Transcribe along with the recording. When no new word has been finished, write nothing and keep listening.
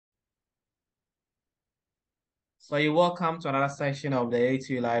So you're welcome to another section of the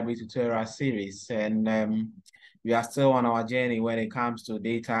A2 Library tutorial series, and we are still on our journey when it comes to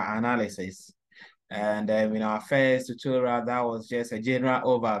data analysis. And in our first tutorial, that was just a general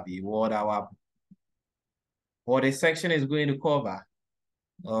overview what the section is going to cover,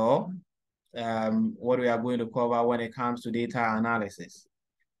 or what we are going to cover when it comes to data analysis.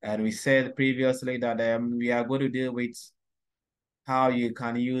 And we said previously that we are going to deal with how you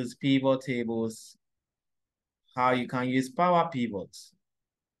can use pivot tables, how you can use power pivots.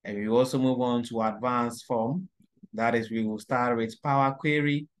 And we also move on to advanced form. That is, we will start with Power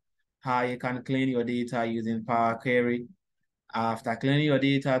Query, how you can clean your data using Power Query. After cleaning your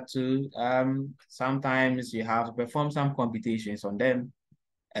data too, sometimes you have to perform some computations on them.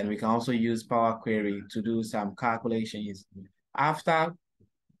 And we can also use Power Query to do some calculations after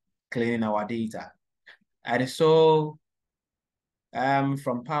cleaning our data. And so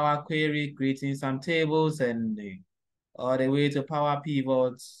from Power Query, creating some tables and all the way to Power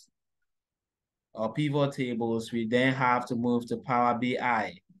Pivots or pivot tables, we then have to move to Power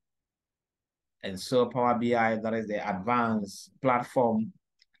BI. And so Power BI, that is the advanced platform,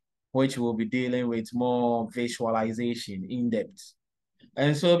 which will be dealing with more visualization in depth.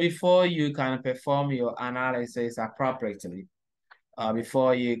 And so before you can perform your analysis appropriately,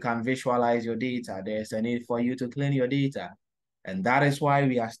 before you can visualize your data, there's a need for you to clean your data. And that is why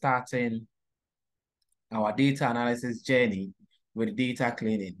we are starting our data analysis journey with data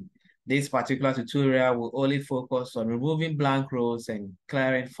cleaning. This particular tutorial will only focus on removing blank rows and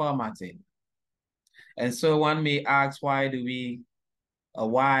clearing formatting. And so one may ask, why the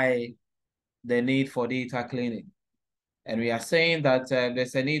need for data cleaning? And we are saying that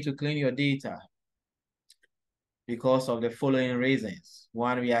there's a need to clean your data because of the following reasons.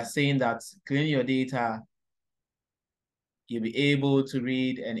 One, we are saying that clean your data, you'll be able to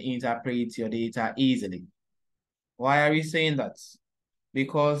read and interpret your data easily. Why are we saying that?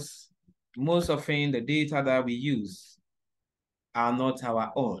 Because most often the data that we use are not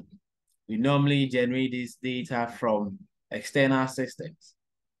our own. We normally generate this data from external systems,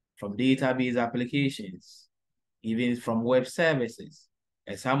 from database applications, even from web services.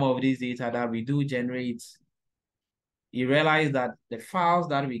 And some of these data that we do generate, you realize that the files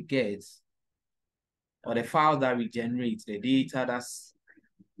that we get or the files that we generate, the data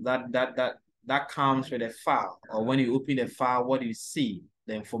that comes with a file, or when you open the file, what you see,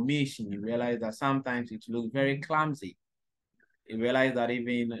 the information, you realize that sometimes it looks very clumsy. You realize that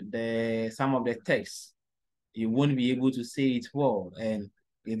even some of the text, you won't be able to see it well, and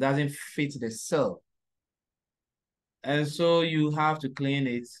it doesn't fit the cell. And so you have to clean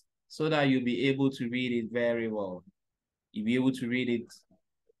it so that you'll be able to read it very well. You'll be able to read it,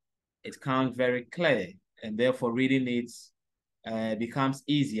 it comes very clear, and therefore reading it becomes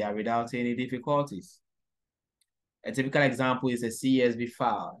easier without any difficulties. A typical example is a CSV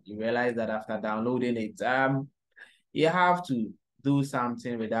file. You realize that after downloading it, you have to do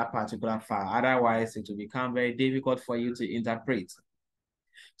something with that particular file. Otherwise, it will become very difficult for you to interpret.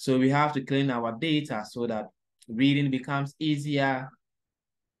 So we have to clean our data so that reading becomes easier,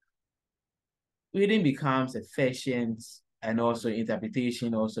 reading becomes efficient, and also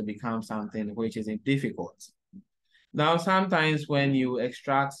interpretation also becomes something which isn't difficult. Now, sometimes when you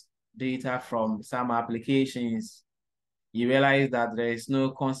extract data from some applications, you realize that there is no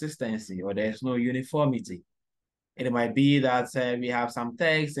consistency or there's no uniformity. It might be that we have some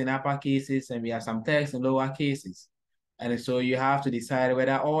text in upper cases and we have some text in lower cases. And so you have to decide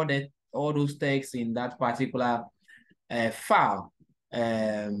whether all those texts in that particular file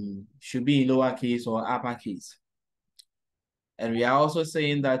should be in lowercase or uppercase. And we are also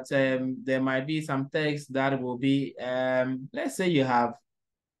saying that there might be some text that will be, let's say you have,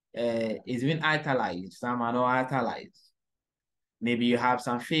 it's been italicized, some are not italicized. Maybe you have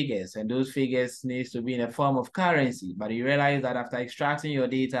some figures and those figures needs to be in a form of currency, but you realize that after extracting your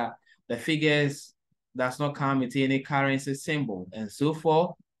data, the figures does not come with any currency symbol and so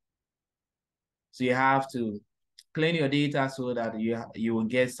forth. So you have to clean your data so that you will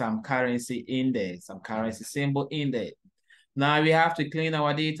get some currency in there, some currency symbol in there. Now we have to clean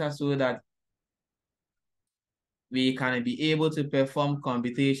our data so that we can be able to perform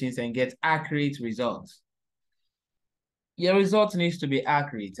computations and get accurate results. Your result needs to be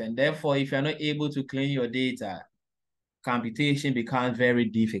accurate, and therefore, if you're not able to clean your data, computation becomes very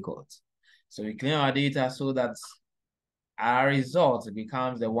difficult. So we clean our data so that our result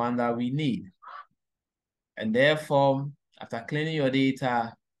becomes the one that we need. And therefore, after cleaning your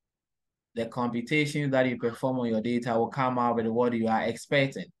data, the computations that you perform on your data will come out with what you are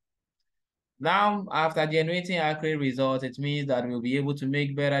expecting. Now, after generating accurate results, it means that we'll be able to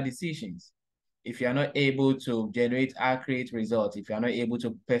make better decisions. if you're not able to generate accurate results, if you're not able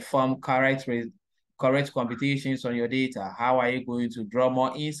to perform correct computations on your data, how are you going to draw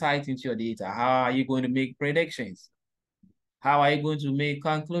more insight into your data? How are you going to make predictions? How are you going to make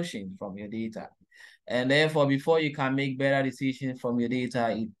conclusions from your data? And therefore, before you can make better decisions from your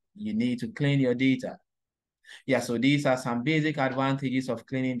data, you need to clean your data. Yeah, so these are some basic advantages of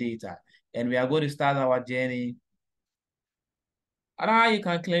cleaning data. And we are going to start our journey on how you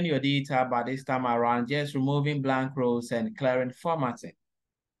can clean your data by this time around, just removing blank rows and clearing formatting.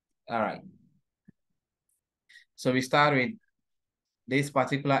 All right. So we start with this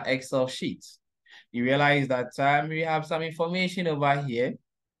particular Excel sheet. You realize that we have some information over here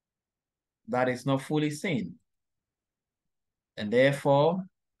that is not fully seen. And therefore,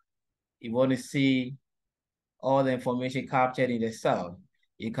 you want to see all the information captured in the cell.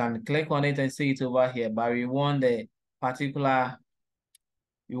 You can click on it and see it over here, but we want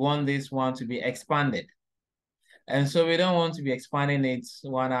this one to be expanded. And so we don't want to be expanding it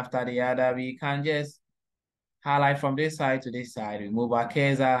one after the other. We can just highlight from this side to this side, we move our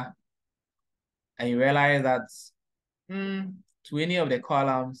cursor, and you realize that to any of the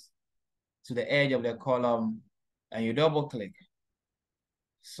columns, to the edge of the column, and you double click.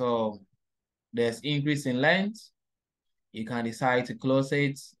 So there's increase in length. You can decide to close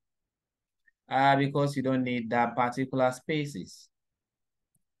it because you don't need that particular spaces.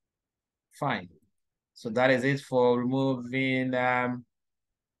 Fine. So that is it for removing.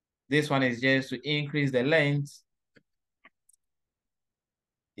 This one is just to increase the length.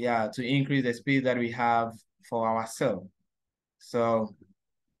 Yeah, to increase the space that we have for our cell. So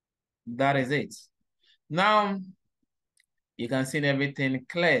that is it. Now, you can see everything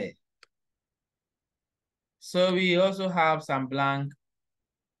clear. So we also have some blank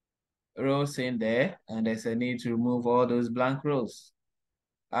rows in there, and there's a need to remove all those blank rows.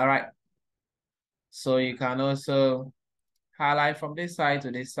 All right. So you can also highlight from this side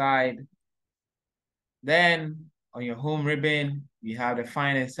to this side. Then on your home ribbon, you have the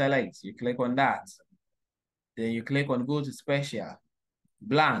find and select. You click on that. Then you click on go to special.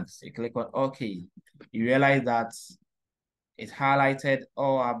 Blanks, you click on OK. You realize that it highlighted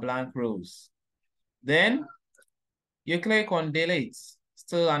all our blank rows. Then you click on delete,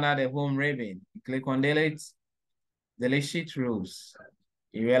 still under the home ribbon. You click on delete sheet rows.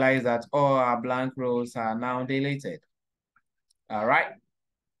 You realize that all our blank rows are now deleted. All right.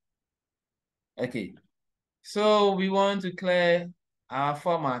 Okay. So we want to clear our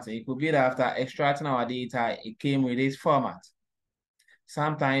format. It could be that after extracting our data, it came with this format.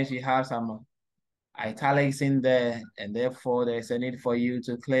 Sometimes you have some italics in there, and therefore there's a need for you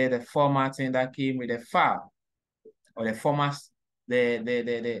to clear the formatting that came with the file, or the format,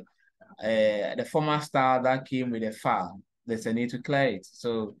 the format style that came with the file. There's a need to clear it.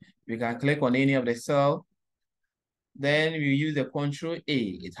 So you can click on any of the cell. Then you use the Control A.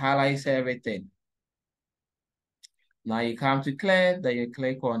 It highlights everything. Now you come to clear, then you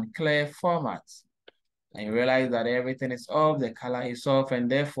click on clear format. And you realize that everything is off, the color is off, and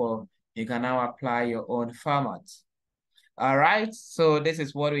therefore you can now apply your own format. All right, so this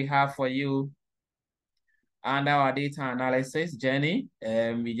is what we have for you under our data analysis journey.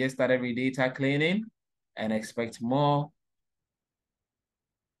 We just started with data cleaning, and expect more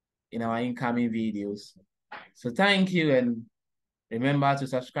in our incoming videos. So thank you, and remember to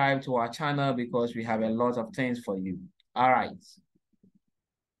subscribe to our channel because we have a lot of things for you. All right.